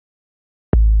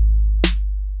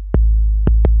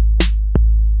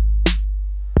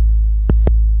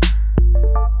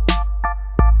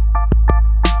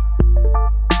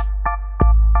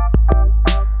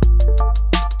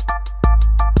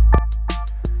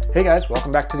Hey guys,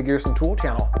 welcome back to the GearsNTool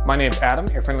channel. My name's Adam,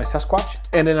 your friendly Sasquatch.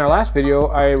 And in our last video,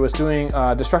 I was doing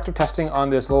destructive testing on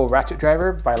this little ratchet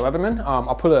driver by Leatherman.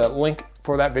 I'll put a link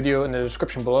for that video in the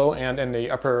description below and in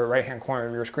the upper right-hand corner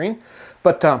of your screen.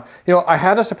 But, you know, I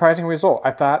had a surprising result.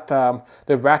 I thought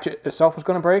the ratchet itself was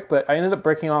gonna break, but I ended up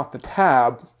breaking off the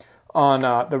tab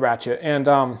on the ratchet. And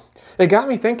it got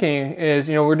me thinking is,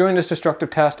 you know, we're doing this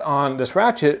destructive test on this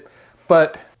ratchet,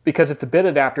 but because if the bit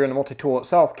adapter and the multi-tool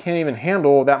itself can't even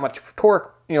handle that much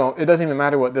torque, you know, it doesn't even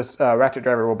matter what this ratchet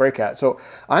driver will break at. So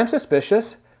I'm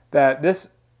suspicious that this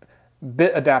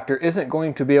bit adapter isn't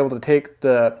going to be able to take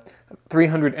the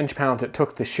 300 inch-pounds it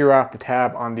took to shear off the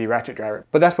tab on the ratchet driver.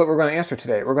 But that's what we're going to answer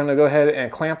today. We're going to go ahead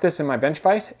and clamp this in my bench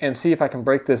vise and see if I can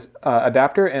break this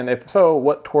adapter, and if so,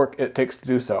 what torque it takes to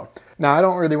do so. Now, I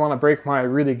don't really want to break my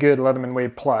really good Leatherman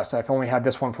Wave Plus. I've only had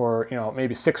this one for, you know,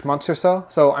 maybe 6 months or so.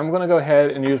 So I'm going to go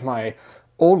ahead and use my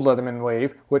old Leatherman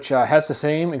Wave, which has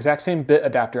the exact same bit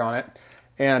adapter on it.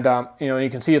 And, you know, you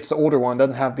can see it's the older one,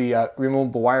 doesn't have the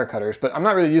removable wire cutters, but I'm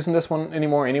not really using this one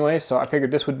anymore anyway, so I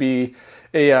figured this would be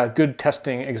a good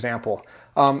testing example.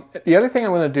 The other thing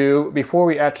I'm going to do before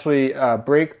we actually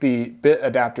break the bit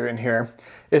adapter in here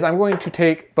is I'm going to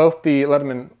take both the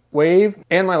Leatherman Wave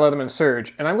and my Leatherman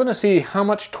Surge, and I'm going to see how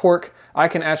much torque I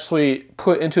can actually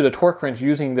put into the torque wrench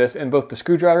using this in both the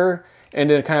screwdriver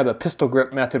and in kind of the pistol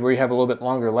grip method where you have a little bit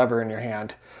longer lever in your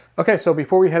hand. Okay, so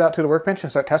before we head out to the workbench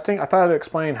and start testing, I thought I'd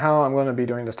explain how I'm going to be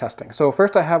doing this testing. So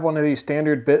first I have one of these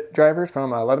standard bit drivers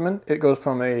from Leatherman. It goes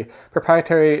from a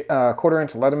proprietary 1/4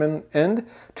 inch Leatherman end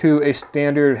to a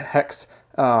standard hex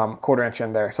 1/4 inch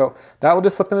end there. So that will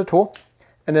just slip in the tool.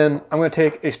 And then I'm going to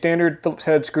take a standard Phillips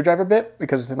head screwdriver bit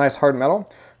because it's a nice hard metal.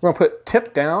 We're going to put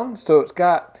tip down, so it's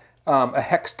got a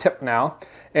hex tip now,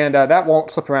 and that won't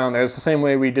slip around there. It's the same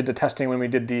way we did the testing when we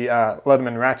did the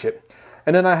Leatherman ratchet.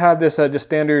 And then I have this just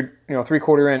standard, you know,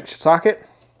 3/4 inch socket,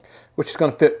 which is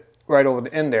going to fit right over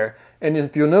the end there. And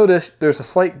if you'll notice, there's a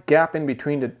slight gap in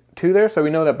between the two there, so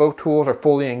we know that both tools are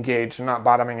fully engaged and not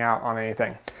bottoming out on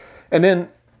anything. And then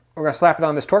we're going to slap it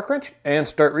on this torque wrench and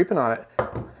start reaping on it.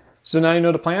 So now you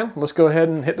know the plan. Let's go ahead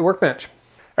and hit the workbench.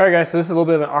 All right, guys, so this is a little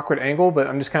bit of an awkward angle, but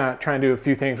I'm just kind of trying to do a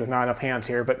few things with not enough hands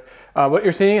here. But what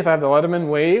you're seeing is I have the Leatherman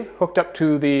Wave hooked up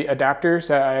to the adapters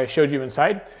that I showed you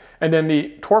inside. And then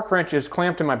the torque wrench is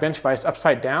clamped in my bench vise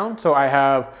upside down, so I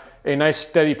have a nice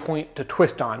steady point to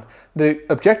twist on. The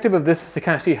objective of this is to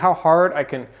kind of see how hard I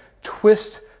can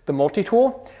twist the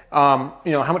multi-tool.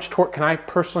 You know, how much torque can I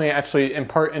personally actually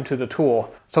impart into the tool.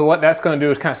 So what that's going to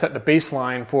do is kind of set the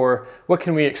baseline for what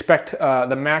can we expect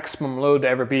the maximum load to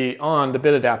ever be on the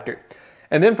bit adapter.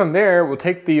 And then from there, we'll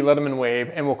take the Leatherman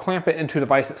Wave and we'll clamp it into the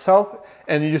vise itself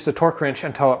and use the torque wrench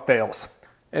until it fails.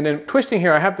 And then twisting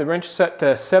here, I have the wrench set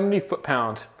to 70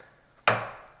 foot-pounds. Now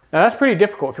that's pretty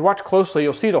difficult. If you watch closely,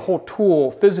 you'll see the whole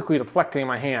tool physically deflecting in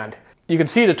my hand. You can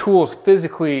see the tool is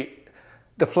physically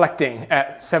deflecting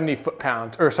at 70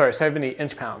 foot-pounds, or sorry, 70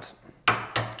 inch-pounds.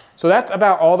 So that's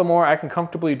about all the more I can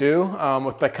comfortably do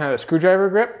with that kind of screwdriver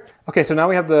grip. Okay, so now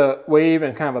we have the Wave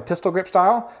in kind of a pistol grip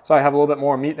style, so I have a little bit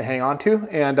more meat to hang on to.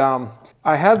 And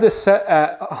I have this set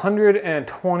at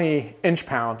 120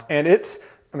 inch-pounds, and it's,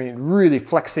 I mean, really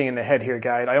flexing in the head here,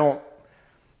 guys. I don't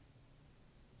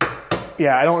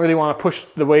really want to push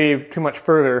the Wave too much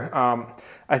further.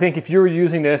 I think if you were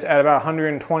using this at about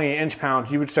 120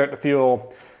 inch-pounds, you would start to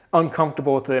feel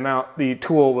uncomfortable with the amount the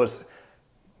tool was,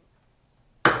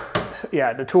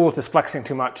 the tool is just flexing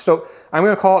too much. So I'm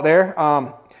going to call it there.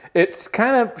 It's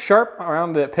kind of sharp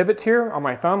around the pivots here on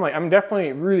my thumb. Like, I'm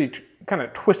definitely really kind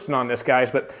of twisting on this, guys,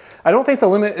 but I don't think the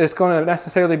limit is going to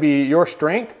necessarily be your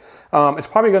strength. It's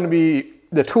probably going to be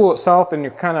the tool itself, and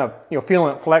you're kind of, you know,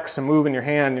 feeling it flex and move in your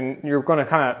hand, and you're going to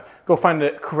kind of go find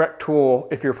the correct tool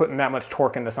if you're putting that much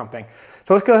torque into something.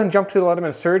 So let's go ahead and jump to the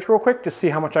Leatherman Surge real quick, just see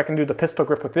how much I can do the pistol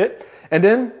grip with it. And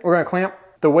then we're going to clamp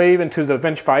the Wave into the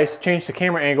bench vise, change the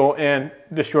camera angle, and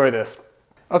destroy this.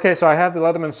 Okay, so I have the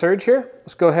Leatherman Surge here.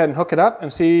 Let's go ahead and hook it up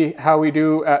and see how we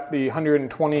do at the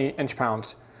 120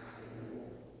 inch-pounds.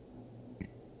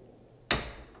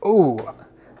 Ooh,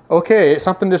 okay,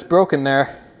 something just broke in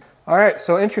there. All right,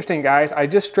 so interesting, guys. I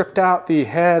just stripped out the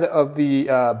head of the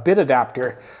bit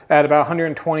adapter at about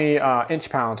 120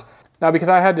 inch-pounds. Now, because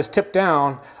I had this tip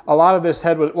down, a lot of this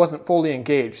head wasn't fully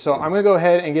engaged. So I'm gonna go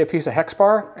ahead and get a piece of hex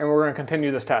bar, and we're gonna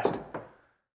continue this test.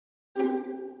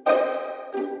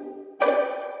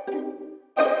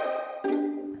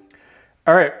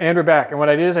 All right, and we're back. And what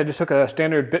I did is I just took a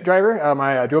standard bit driver,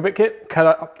 my drill bit kit, cut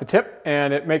up the tip,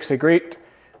 and it makes a great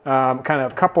kind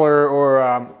of coupler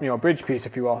or you know, bridge piece,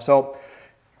 if you will. So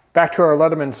back to our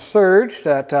Leatherman Surge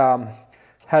that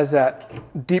has that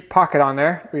deep pocket on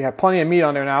there. We have plenty of meat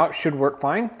on there now. It should work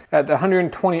fine. At the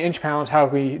 120 inch-pounds, how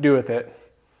can we do with it?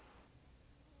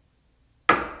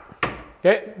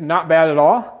 Okay, not bad at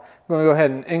all. I'm going to go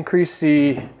ahead and increase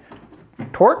the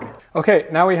torque. Okay,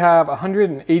 now we have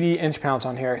 180 inch-pounds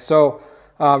on here. So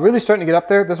really starting to get up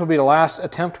there. This will be the last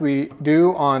attempt we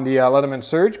do on the Leatherman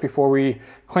Surge before we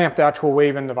clamp the actual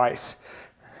wave in device.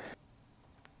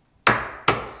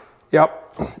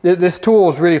 Yep, this tool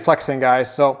is really flexing,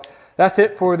 guys. So that's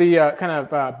it for the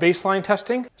baseline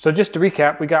testing. So just to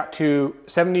recap, we got to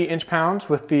 70 inch-pounds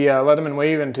with the Leatherman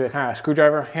wave into the kind of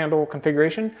screwdriver handle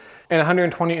configuration, and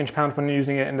 120 inch-pounds when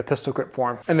using it in the pistol grip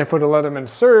form. And then for the Leatherman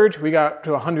Surge, we got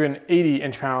to 180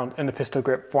 inch-pound in the pistol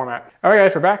grip format. All right,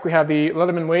 guys, we're back. We have the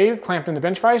Leatherman wave clamped in the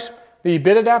bench vise, the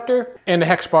bit adapter, and the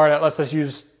hex bar that lets us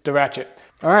use the ratchet.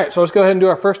 All right, so let's go ahead and do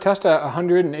our first test at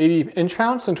 180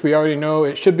 inch-pounds, since we already know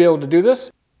it should be able to do this.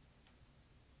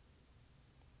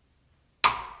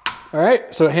 All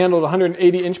right, so it handled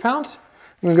 180 inch-pounds.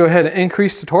 I'm gonna go ahead and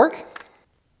increase the torque.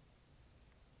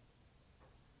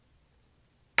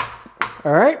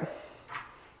 All right,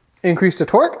 increase the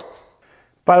torque.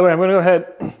 By the way, I'm gonna go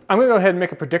ahead and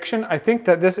make a prediction. I think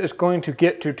that this is going to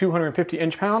get to 250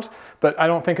 inch-pounds, but I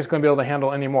don't think it's gonna be able to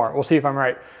handle any more. We'll see if I'm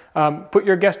right. Put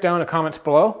your guess down in the comments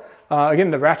below. Again,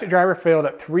 the ratchet driver failed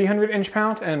at 300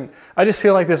 inch-pounds, and I just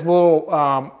feel like this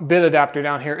little bit adapter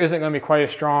down here isn't gonna be quite as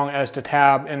strong as the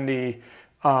tab in the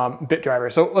bit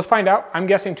driver. So let's find out. I'm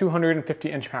guessing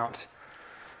 250 inch-pounds.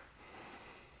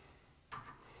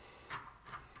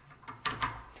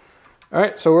 All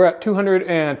right, so we're at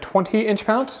 220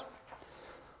 inch-pounds.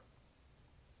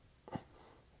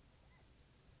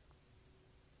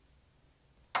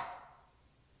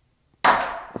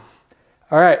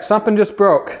 All right, something just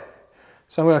broke.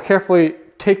 So I'm gonna carefully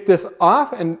take this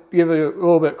off and give it a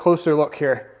little bit closer look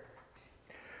here.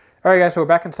 All right, guys, so we're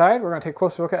back inside. We're gonna take a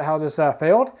closer look at how this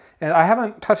failed. And I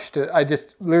haven't touched it. I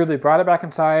just literally brought it back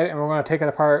inside, and we're gonna take it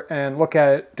apart and look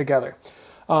at it together.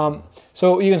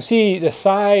 So you can see the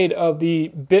side of the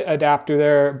bit adapter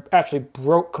there actually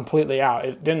broke completely out.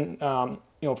 It didn't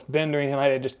bend or anything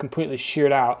like that. It just completely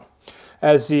sheared out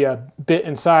as the bit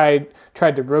inside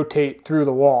tried to rotate through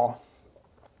the wall.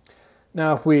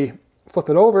 Now if we flip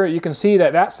it over, you can see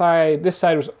that this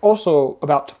side was also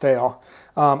about to fail.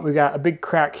 We got a big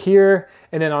crack here,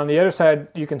 and then on the other side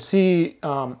you can see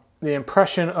the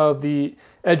impression of the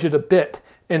edge of the bit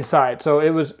inside. So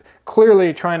it was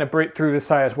clearly trying to break through this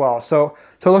side as well. So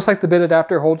it looks like the bit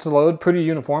adapter holds the load pretty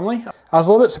uniformly. I was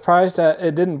a little bit surprised that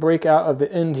it didn't break out of the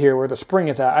end here where the spring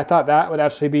is at. I thought that would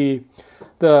actually be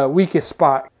the weakest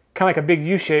spot. Kind of like a big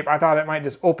U shape. I thought it might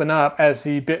just open up as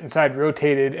the bit inside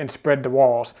rotated and spread the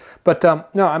walls. But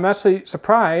no, I'm actually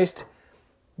surprised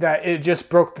that it just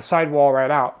broke the sidewall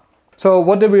right out. So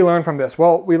what did we learn from this?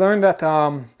 Well, we learned that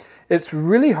it's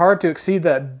really hard to exceed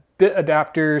that bit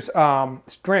adapter's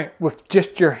strength with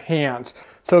just your hands.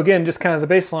 So again, just kind of as a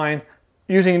baseline,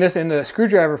 using this in the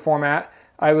screwdriver format,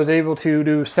 I was able to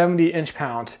do 70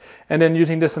 inch-pounds. And then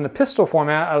using this in the pistol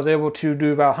format, I was able to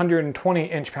do about 120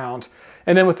 inch-pounds.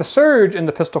 And then with the Surge in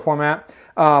the pistol format,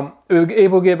 we were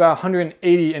able to get about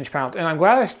 180 inch-pounds. And I'm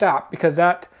glad I stopped, because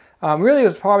that really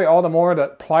was probably all the more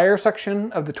the plier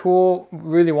section of the tool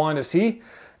really wanted to see.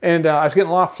 And I was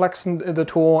getting a lot of flex in the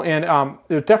tool, and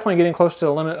it was definitely getting close to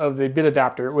the limit of the bit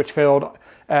adapter, which failed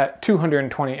at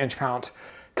 220 inch-pounds.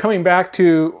 Coming back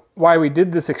to why we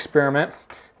did this experiment,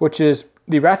 which is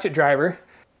the ratchet driver,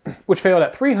 which failed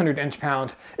at 300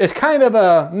 inch-pounds, it's kind of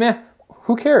a meh,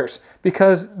 who cares?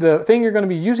 Because the thing you're going to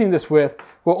be using this with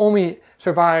will only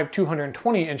survive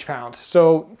 220 inch-pounds.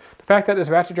 So the fact that this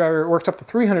ratchet driver works up to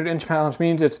 300 inch-pounds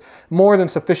means it's more than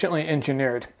sufficiently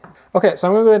engineered. Okay, so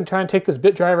I'm going to go ahead and try and take this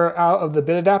bit driver out of the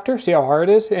bit adapter, see how hard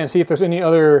it is, and see if there's any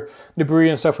other debris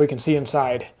and stuff we can see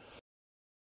inside.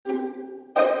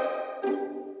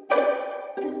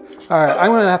 All right,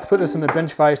 I'm going to have to put this in the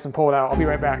bench vise and pull it out. I'll be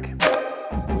right back.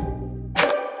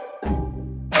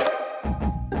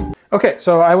 Okay,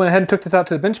 so I went ahead and took this out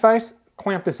to the bench vise,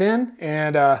 clamped this in,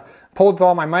 and pulled with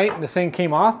all my might, and this thing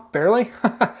came off, barely.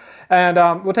 And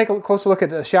we'll take a closer look at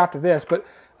the shaft of this, but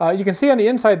you can see on the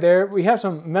inside there, we have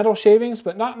some metal shavings,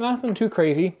 but nothing too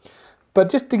crazy. But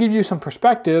just to give you some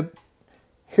perspective,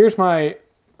 here's my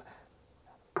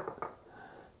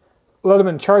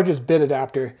Leatherman Charges bit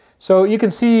adapter. So you can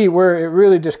see where it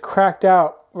really just cracked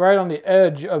out right on the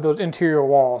edge of those interior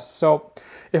walls. So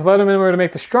if Leatherman were to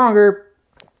make this stronger,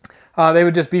 they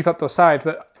would just beef up those sides.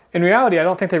 But in reality, I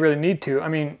don't think they really need to. I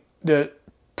mean, the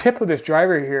tip of this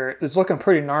driver here is looking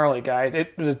pretty gnarly, guys.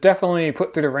 It was definitely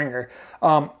put through the ringer.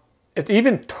 it's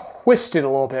even twisted a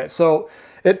little bit. So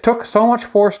it took so much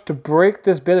force to break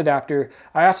this bit adapter.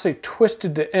 I actually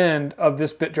twisted the end of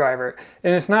this bit driver,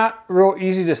 and it's not real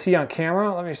easy to see on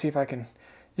camera. Let me see if I can,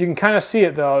 you can kind of see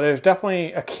it though. There's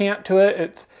definitely a cant to it.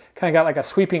 It's kind of got like a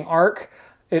sweeping arc.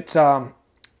 It's a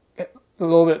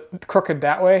little bit crooked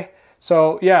that way.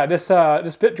 So yeah, this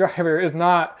bit driver is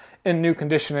not in new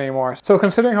condition anymore. So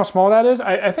considering how small that is,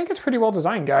 I think it's pretty well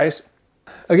designed, guys.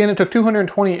 Again, it took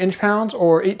 220 inch-pounds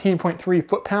or 18.3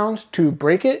 foot-pounds to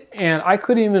break it, and I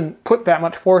couldn't even put that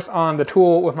much force on the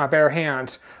tool with my bare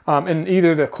hands in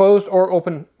either the closed or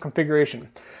open configuration.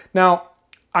 Now,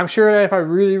 I'm sure that if I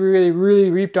really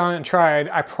reaped on it and tried,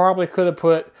 I probably could have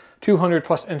put 200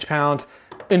 plus inch-pounds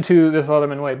into this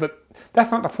Leatherman way, but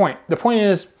that's not the point. The point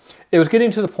is, it was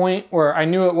getting to the point where I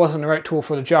knew it wasn't the right tool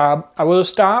for the job. I would have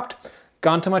stopped,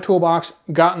 gone to my toolbox,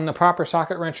 gotten the proper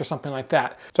socket wrench or something like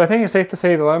that. So I think it's safe to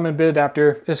say the Leatherman bit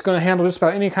adapter is going to handle just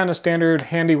about any kind of standard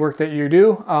handiwork that you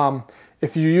do.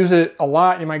 If you use it a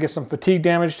lot, you might get some fatigue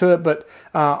damage to it, but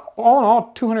all in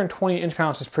all, 220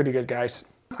 inch-pounds is pretty good, guys.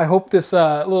 I hope this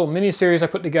little mini series I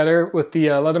put together with the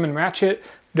Leatherman Ratchet,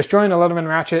 destroying the Leatherman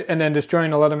Ratchet, and then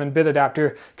destroying the Leatherman bit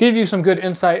adapter, give you some good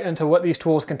insight into what these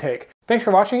tools can take. Thanks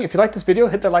for watching. If you like this video,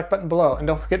 hit the like button below, and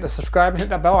don't forget to subscribe and hit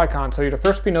that bell icon so you're the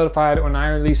first to be notified when I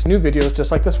release new videos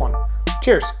just like this one.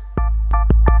 Cheers!